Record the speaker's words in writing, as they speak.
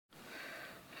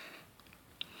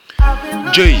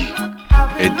Jay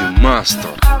é de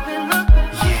Master.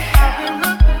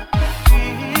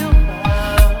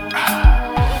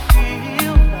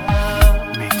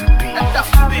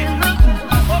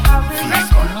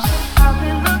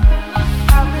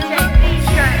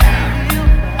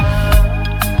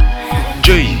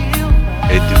 Jay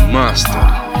é de Master.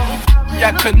 E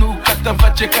a canuca tava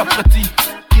a checar para ti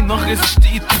e não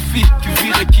resisti e te vi que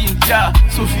vir aqui.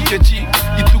 Sou VG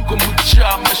e tu como te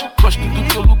chamas. Gosto do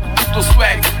teu look, do teu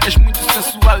swag. És muito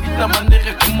sensual e da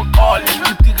maneira que me olhas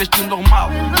me tiras do normal.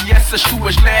 E essas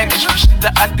tuas legs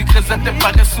vestida a tigres até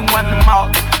parece um animal.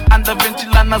 Anda a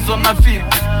ventilar na zona VIP.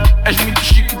 És muito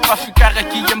chique para ficar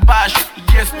aqui embaixo.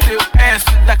 E esse teu S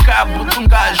dá cabo de um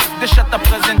gajo. Deixa-te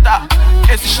apresentar.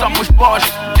 Esses são meus boss.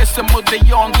 Esse é meu De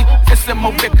Jong, esse é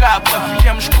meu PK.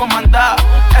 Viemos comandar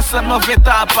essa nova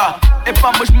etapa. É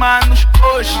para meus manos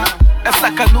hoje.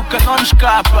 Essa canuca não nos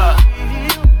escapa.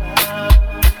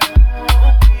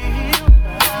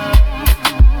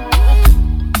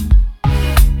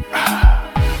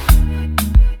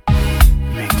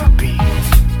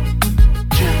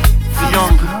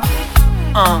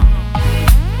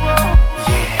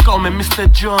 Call me Mr.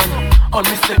 John or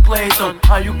Mr. Clayton.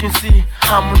 How you can see,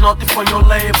 I'm not for your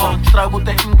label.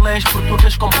 Estrago-te em inglês,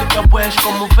 português complica bués.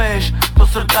 Como vês, tô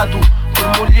cercado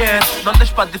por mulheres. Não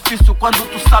deixes pra difícil quando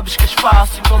tu sabes que és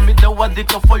fácil. Não me deu a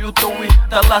dica, foi o teu week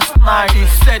da last night. He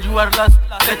said you are last,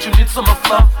 that you need some of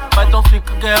love. But don't think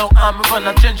girl, I'm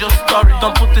gonna change your story.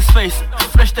 Don't put this face,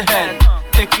 refresh the head.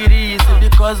 Take it easy,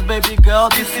 because baby girl,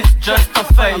 this is just a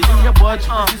phase. A minha boa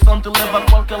disposição te leva a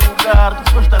qualquer lugar.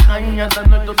 Tu foste a rainha da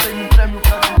noite, eu tenho um prémio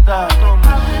pra te dar.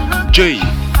 Jay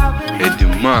é de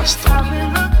Master.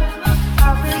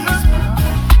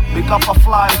 Big up a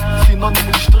fly,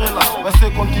 sinônimo de estrela. Vai ser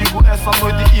contigo essa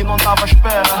noite e não tava à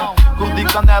espera. Cor de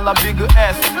canela, Big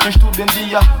S, tens tudo em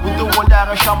dia. O teu olhar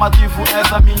é chamativo,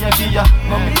 és a minha guia.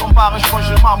 Não me comparas com os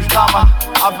irmãos, dama.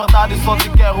 A verdade só te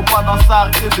quero pra dançar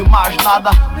e de mais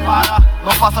nada. Para,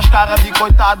 não faças cara de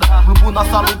coitada. Lubu na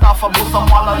saluta, fabuça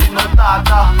mola de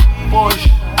noitada. Pois,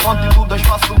 não te iludas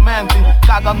facilmente.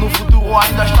 Caga no futuro,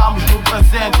 ainda estamos no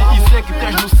presente. E sei que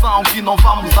tens noção que não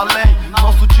vamos além.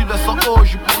 Nosso tiro é só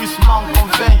hoje, por isso não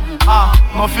convém.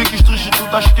 Não fiques triste, tu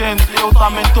estás quente, eu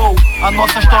também estou. A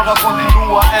nossa história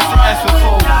continua, SS eu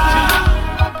sou.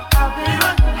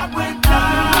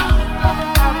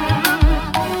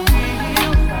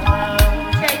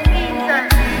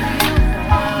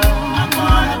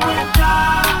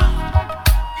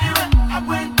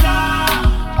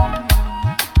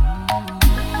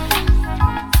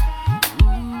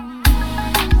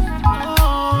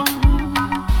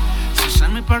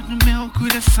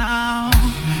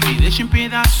 Me deixa em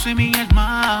pedaços em minhas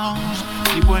mãos.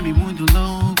 E põe-me muito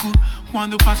louco.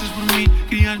 Quando passas por mim,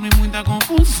 crias-me muita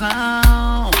confusão.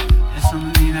 Essa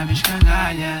menina me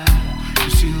escangalha. O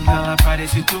estilo dela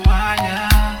parece toalha.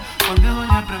 Quando ela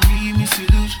olha pra mim, me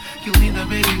seduz. Que linda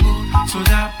baby blue, só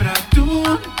dá pra tu.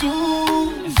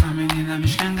 Essa menina me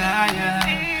escangalha.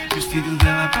 O estilo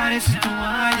dela parece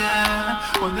toalha.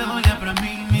 Quando ela olha pra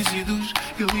mim, me seduz.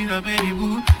 Que linda baby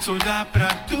blue, só dá pra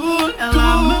tu.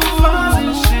 Ela me faz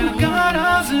enxergar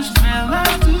as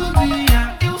estrelas do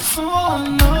dia. Eu sou a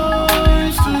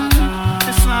noite.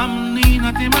 Essa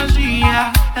menina tem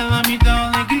magia. Ela me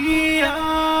dá alegria.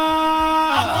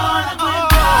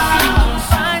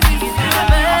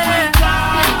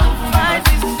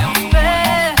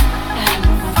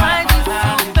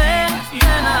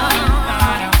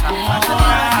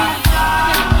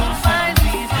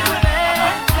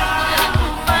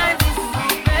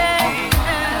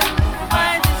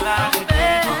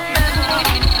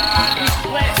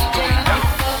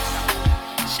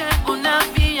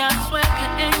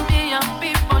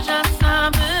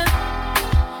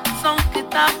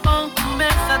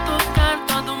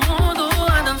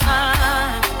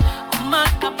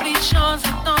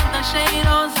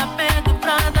 Cheirosa, pede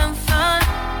pra dançar.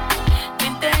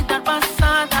 Tentei dar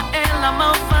passada, ela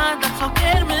malvada só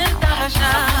quer me dar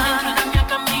rachar. Dentro da minha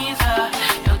camisa,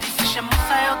 eu disse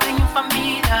chamuça, eu tenho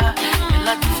família.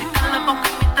 Ela disse cala a boca,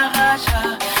 me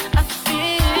tarraxa.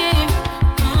 Assim,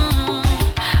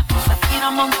 você tira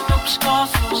a mão do meu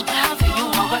pescoço. Tenho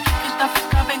algo aqui que está a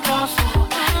ficar bem grosso.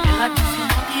 Ela disse não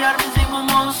te armes em meu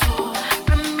moço.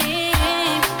 Pra mim,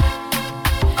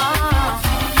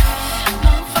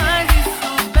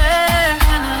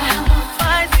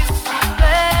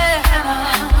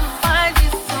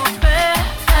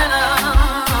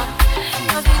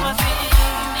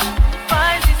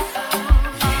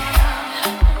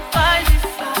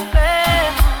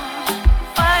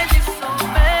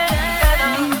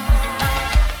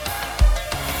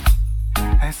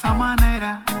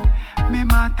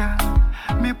 mata,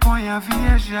 me põe a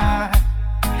viajar.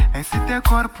 Esse teu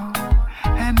corpo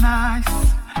é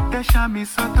nice, deixa-me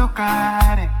só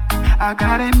tocar.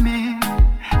 Agarre-me,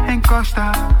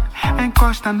 encosta,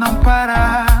 encosta, não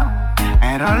para.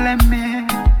 Enrola-me,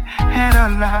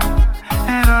 enrola,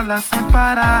 enrola sem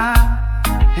parar.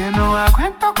 Eu não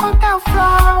aguento com teu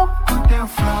flow, com teu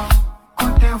flow,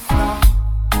 com teu flow.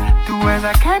 Tu és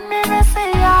a quem me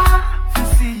vicia,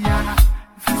 vicia,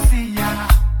 vicia.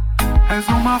 És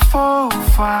uma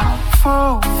fofa,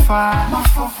 fofa, uma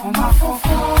fofo, uma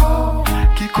fofo.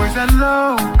 Que coisa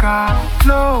louca,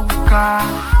 louca.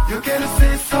 Eu quero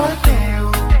ser só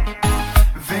teu.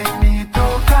 Vem me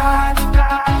tocar.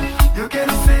 Eu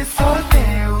quero ser só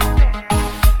teu.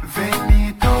 Vem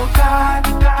me tocar.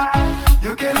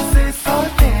 Eu quero ser só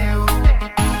teu.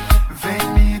 Vem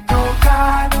me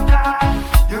tocar.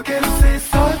 Eu quero ser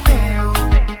só teu.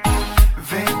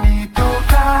 Vem me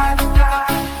tocar.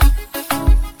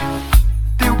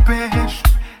 Teu beijo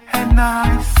é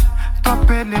nice. Tua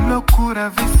pele é loucura,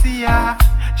 vicia.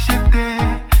 Cheguei,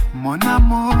 mon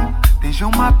amor. Tens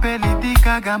uma pele de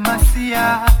gaga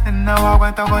macia. Não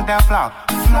aguento com teu flow,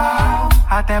 flow.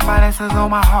 Até pareces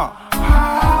uma ho,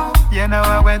 ho. E eu não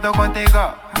aguento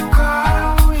contigo,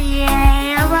 go.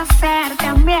 Yeah, você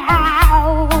é meu.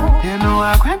 Eu não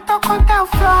aguento com teu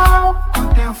flow, com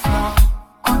teu flow,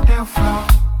 com teu flow.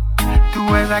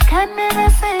 Tu és a quem me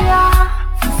vicia,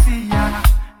 vicia,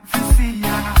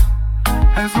 vicia.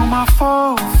 És uma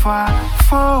fofa,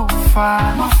 fofa,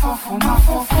 uma fofo, uma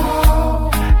fofo.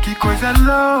 Que coisa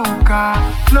louca,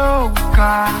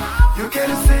 louca. Eu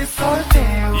quero ser só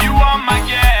teu. You are my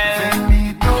girl. Vem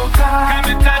me tocar.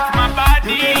 Come and touch my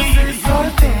body. Eu quero ser só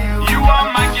teu. You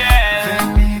are my girl. Vem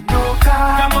me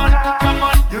tocar. Come on, come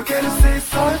on. Eu quero ser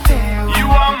só teu.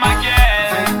 You are my girl.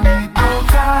 Vem me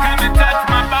tocar. Come and touch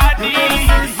my body. Eu quero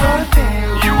ser só teu.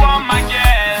 You are my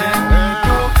girl. Vem me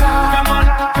tocar. Come on,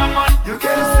 come on. Eu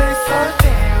quero ser só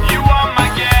teu. You are my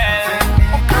girl. Vem me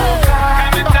tocar.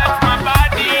 Come and touch my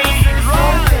body. Só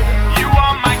teu. You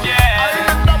are my girl.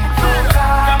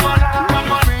 Come on,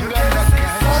 come on. Eu quero ser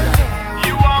só teu.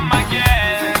 You are my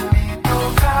girl. Vem me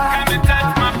tocar. Come and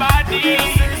touch my body.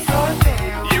 Só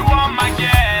teu. You are my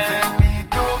girl. Vem me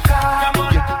tocar. Come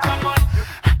on, come on.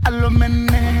 Alô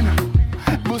menina,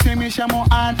 você me chamou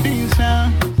a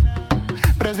atenção.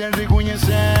 Prazer de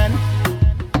conhecer.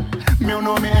 Meu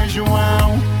nome é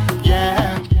João,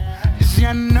 yeah.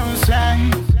 Já não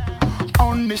sei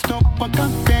onde estou com a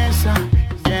cabeça,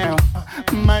 yeah.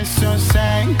 Mas só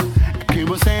sei que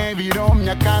você virou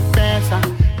minha cabeça,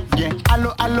 yeah.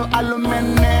 Alô, alô, alô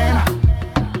menina,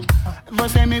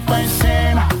 você me faz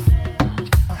cena.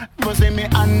 Você me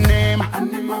anima,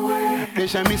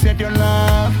 deixa-me ser teu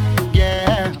love,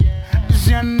 yeah.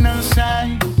 Já não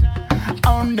sei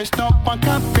onde estou com a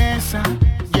cabeça,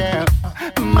 yeah.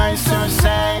 Mas só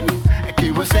sei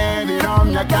que você virou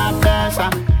minha cabeça,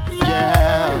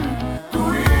 yeah. Tu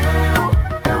e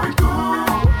eu e tu,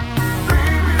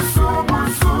 baby,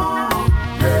 somos um,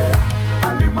 yeah.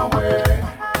 Anima way,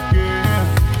 yeah.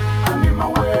 Anima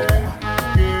way,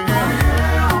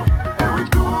 yeah. Eu e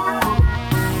tu,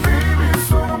 baby,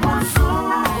 somos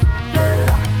um, yeah.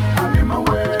 Anima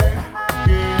way,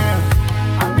 yeah.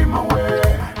 Anima way,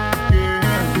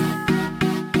 yeah.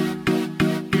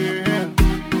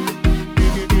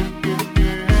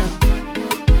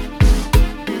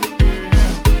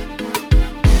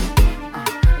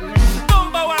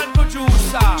 Number one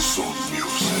producer.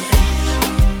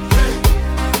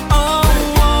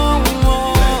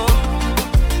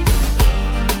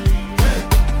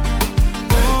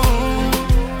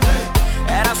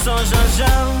 Era só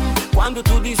janjão quando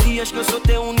tu dizias que eu sou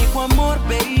teu único amor,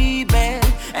 baby.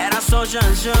 Era só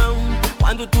janjão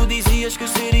quando tu dizias que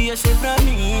serias sempre a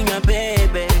minha,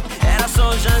 baby. Era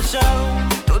só janjão,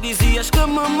 tu dizias que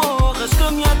me morras,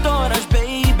 que me adoras,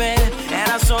 baby.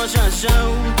 Era só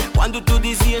janjão quando tu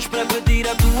dizias para pedir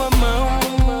a tua mão.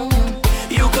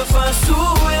 E o que faço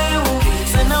eu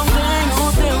se não tenho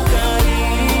o teu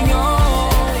carinho?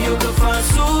 E o que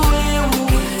faço eu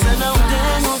se não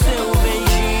tenho o teu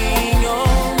beijinho?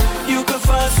 E o que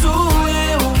faço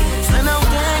eu se não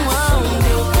tenho aonde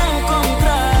eu te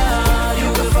encontrar? E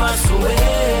o que faço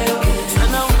eu se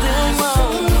não tenho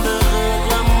aonde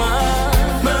reclamar?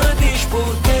 Me diz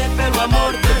porquê, pelo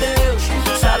amor de Deus.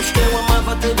 Sabes que eu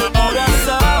amava-te de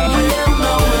coração. Eu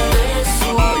não mereço,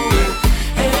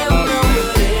 eu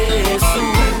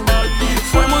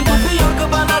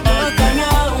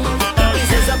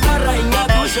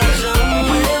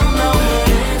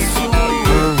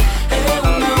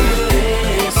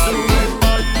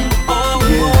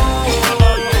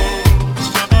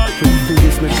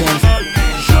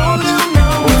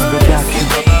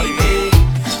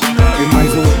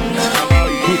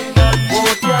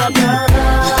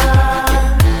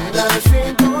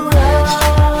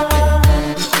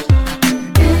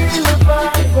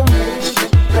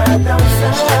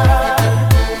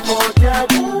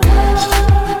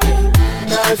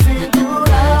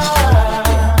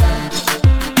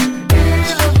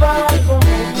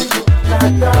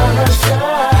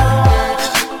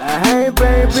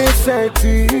baby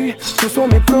sexy, tu só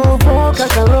me provoca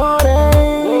calor,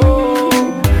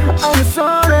 I'm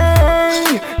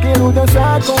sorry, quero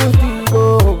dançar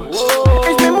contigo.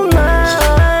 És mesmo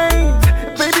nice,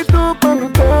 baby, tu quando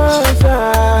dança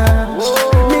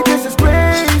me deixas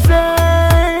crazy,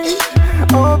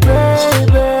 oh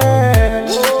baby.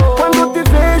 Quando te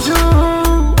vejo,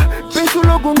 penso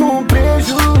logo num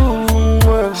beijo.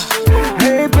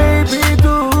 Hey baby,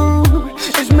 tu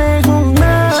és mesmo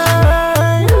nice,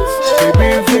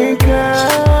 baby, vem cá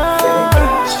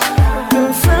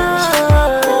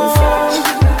dançar,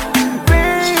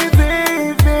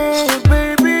 baby,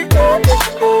 baby,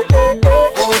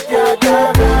 vou te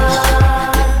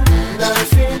agarrar na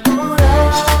cintura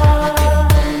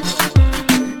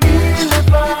e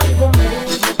levar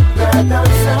comigo pra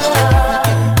dançar.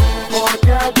 Vou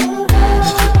te agarrar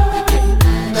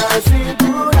na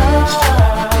cintura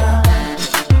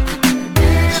e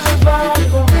levar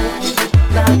comigo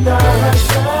pra dançar.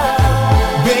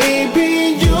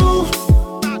 Baby,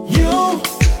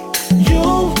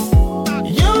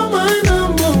 you're my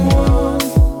number one.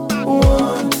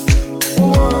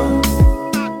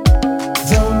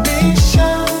 Don't be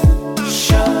shy.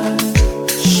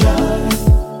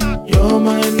 You're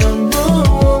my number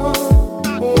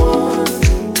one.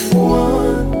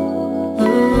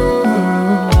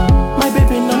 My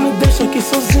baby, não me deixa aqui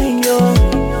sozinho.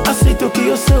 Aceito que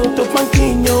eu sou o teu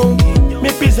banquinho.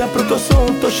 Me pisa porque eu sou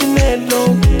o teu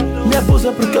chinelo. Me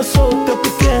abusa porque eu sou o teu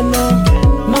pequeno.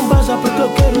 Não vaza porque eu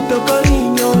quero o teu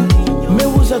carinho. Me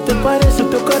usa até parece o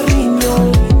teu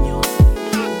carrinho.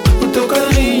 O teu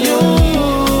carrinho,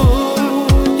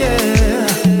 yeah.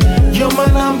 You're my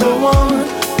number one.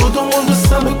 Todo mundo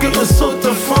sabe que eu sou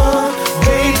teu fã,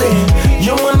 baby.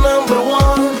 You're my number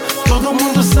one. Todo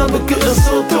mundo sabe que eu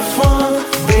sou teu fã,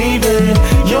 baby.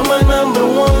 You're my number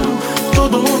one.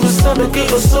 Todo mundo sabe que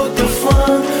eu sou teu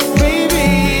fã.